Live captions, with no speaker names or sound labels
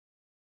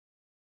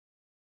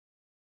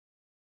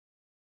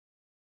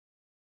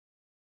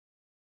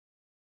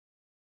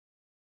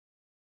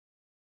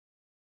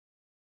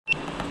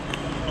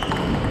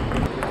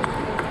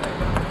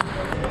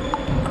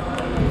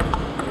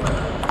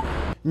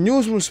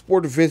Newsroom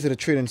Sport visited a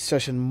training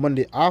session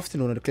Monday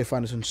afternoon at the Cliff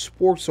Anderson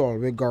Sports Hall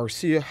where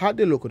Garcia had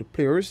the local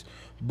players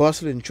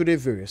bustling through their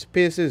various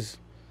paces.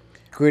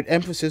 Great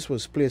emphasis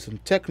was placed on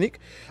technique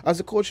as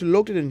the coach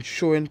looked at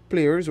ensuring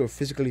players were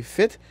physically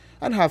fit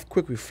and have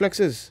quick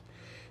reflexes.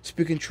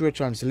 Speaking through a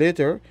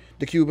translator,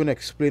 the Cuban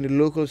explained the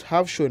locals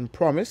have shown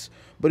promise,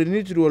 but they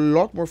need to do a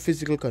lot more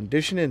physical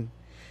conditioning.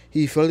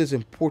 He felt it's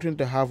important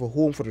to have a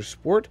home for the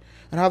sport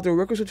and have the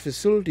requisite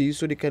facilities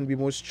so they can be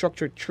more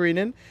structured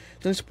training,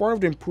 since part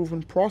of the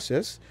improvement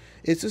process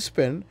is to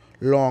spend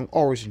long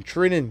hours in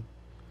training.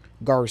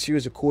 Garcia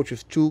is a coach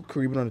with two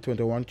Caribbean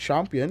Under-21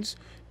 champions,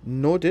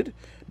 noted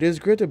there's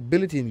great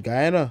ability in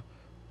Guyana,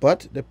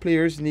 but the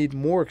players need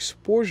more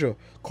exposure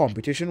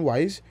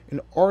competition-wise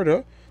in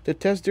order to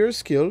test their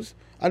skills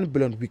and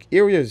build on weak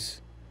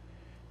areas.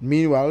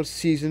 Meanwhile,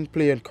 seasoned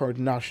player and current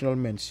national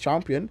men's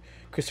champion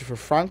Christopher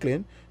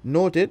Franklin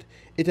noted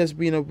it has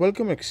been a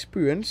welcome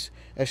experience,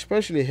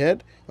 especially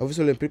ahead of his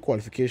Olympic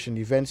qualification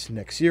events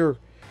next year.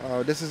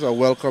 This is a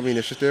welcome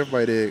initiative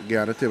by the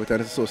Guyana Table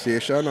Tennis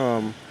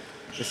Association.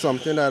 It's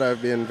something that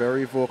I've been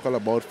very vocal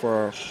about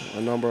for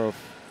a number of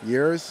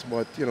years,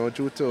 but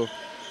due to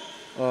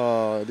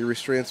the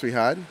restraints we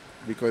had,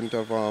 it couldn't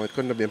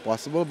have been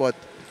possible. But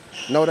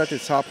now that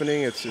it's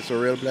happening, it's a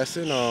real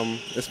blessing,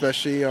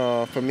 especially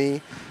for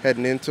me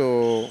heading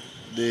into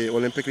the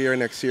Olympic year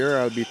next year.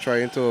 I'll be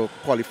trying to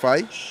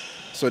qualify,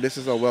 so this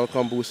is a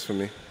welcome boost for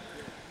me.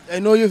 I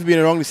know you've been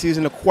around the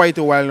season quite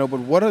a while now,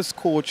 but what has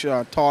coach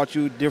taught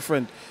you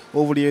different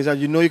over the years that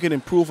you know you can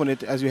improve on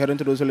it as you head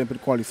into those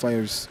Olympic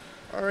qualifiers?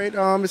 All right,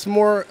 it's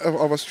more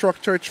of a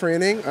structured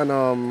training,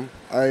 and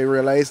I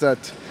realize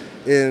that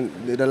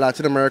in the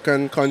Latin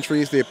American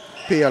countries, they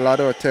pay a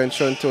lot of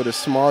attention to the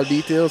small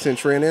details in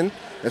training,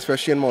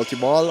 especially in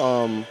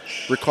multi-ball,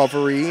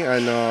 recovery,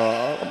 and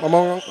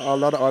among a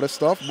lot of other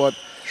stuff. But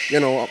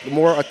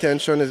more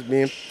attention is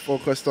being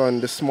focused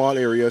on the small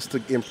areas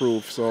to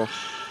improve. So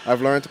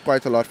I've learned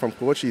quite a lot from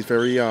coach. He's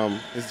very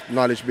his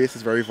knowledge base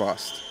is very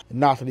vast.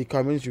 Natalie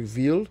Cummins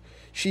revealed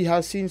she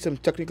has seen some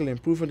technical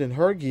improvement in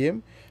her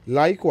game.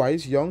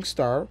 Likewise, young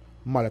star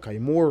Malachi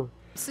Moore.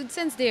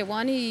 Since day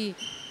one, he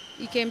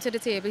came to the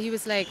table. He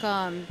was like,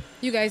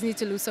 you guys need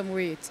to lose some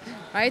weight,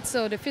 right?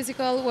 So the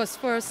physical was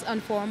first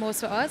and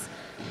foremost for us.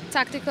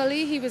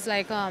 Tactically, he was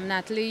like,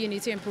 Natalie, you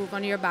need to improve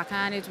on your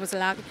backhand. It was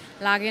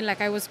lagging,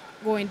 like I was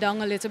going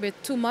down a little bit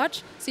too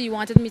much. So he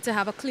wanted me to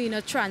have a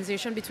cleaner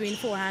transition between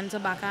forehand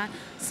and backhand.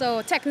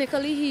 So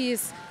technically,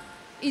 he's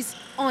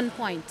on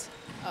point.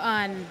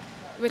 And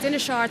within a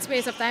short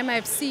space of time,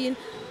 I've seen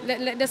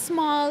the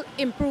small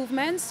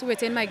improvements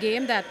within my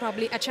game that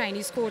probably a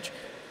Chinese coach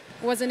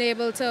wasn't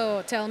able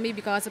to tell me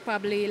because of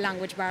probably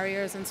language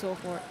barriers and so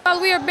forth.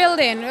 Well, we are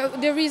building.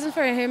 The reason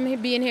for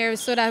him being here is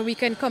so that we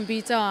can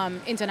compete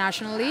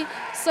internationally.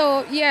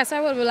 So yes,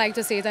 I would like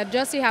to say that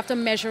just you have to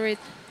measure it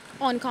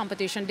on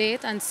competition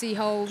date and see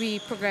how we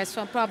progress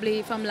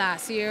from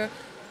last year,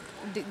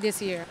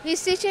 this year.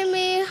 He's teaching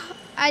me,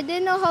 I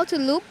didn't know how to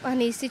loop,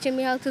 and he's teaching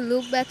me how to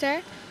loop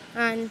better.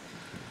 And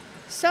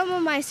some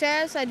of my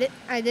serves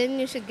I didn't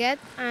used to get,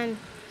 and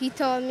he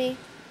taught me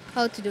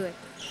how to do it.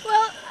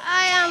 Well,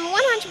 I am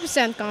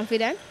 100%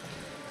 confident,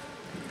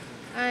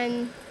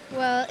 and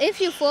well, if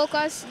you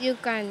focus, you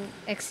can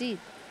exceed.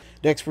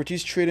 The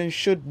expertise training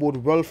should bode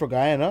well for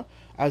Guyana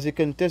as they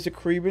contest the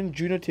Caribbean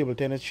Junior Table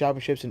Tennis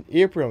Championships in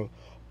April,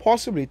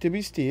 possibly to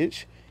be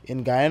staged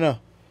in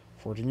Guyana.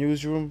 For the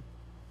newsroom,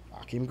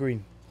 Akeem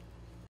Greene.